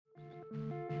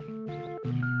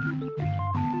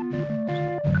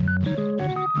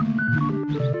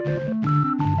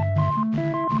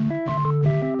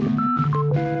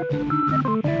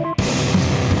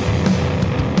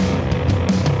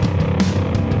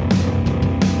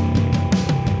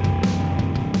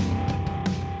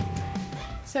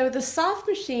So the Soft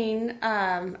Machine,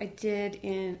 I did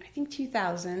in, I think,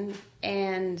 2000,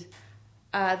 and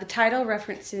the title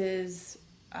references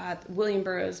William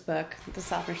Burroughs' book, The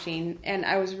Soft Machine, and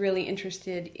I was really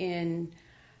interested in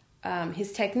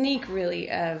his technique,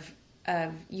 really, of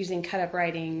using cut-up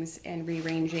writings and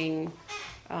rearranging,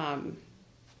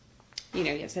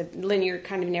 it's a linear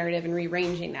kind of narrative and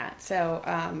rearranging that. So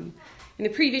in the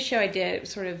previous show I did, it was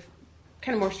sort of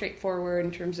kind of more straightforward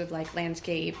in terms of like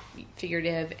landscape,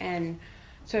 figurative, and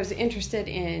so I was interested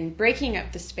in breaking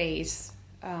up the space,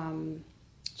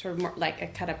 sort of more like a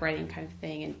cut-up writing kind of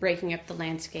thing, and breaking up the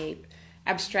landscape,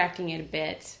 abstracting it a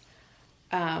bit.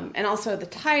 And also the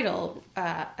title,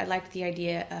 I liked the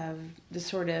idea of the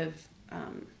sort of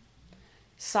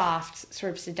soft,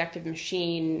 sort of seductive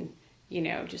machine,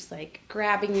 just like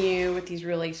grabbing you with these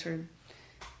really sort of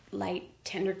light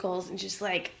tentacles and just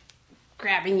like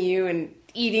grabbing you and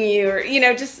eating you, or,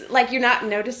 just like you're not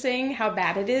noticing how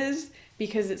bad it is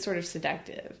because it's sort of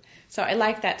seductive. So I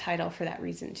like that title for that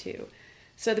reason too.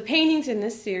 So the paintings in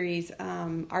this series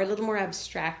are a little more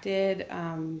abstracted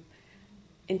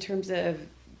in terms of,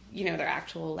 their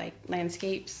actual like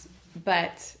landscapes,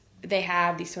 but they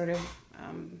have these sort of,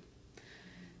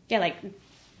 like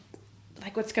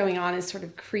what's going on is sort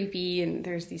of creepy, and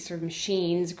there's these sort of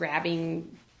machines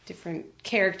grabbing different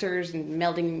characters and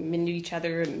melding them into each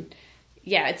other, and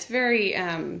yeah, it's very,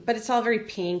 but it's all very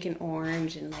pink and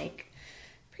orange and like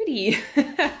pretty.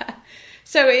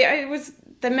 So it was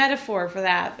the metaphor for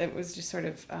that. It was just sort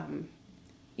of,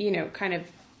 kind of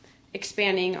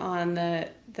expanding on the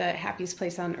happiest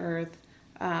place on earth,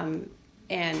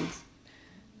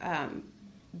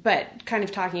 but kind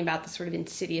of talking about the sort of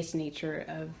insidious nature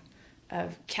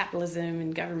of capitalism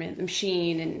and government, the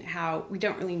machine, and how we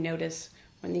don't really notice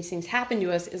when these things happen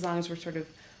to us as long as we're sort of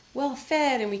well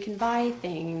fed and we can buy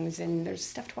things and there's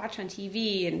stuff to watch on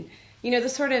TV, and the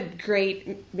sort of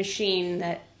great machine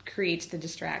that creates the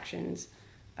distractions.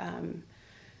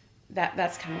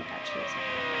 That's kind of what that shows.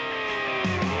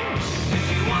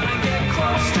 If you want to get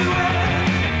close to it,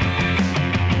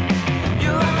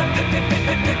 you have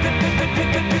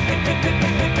to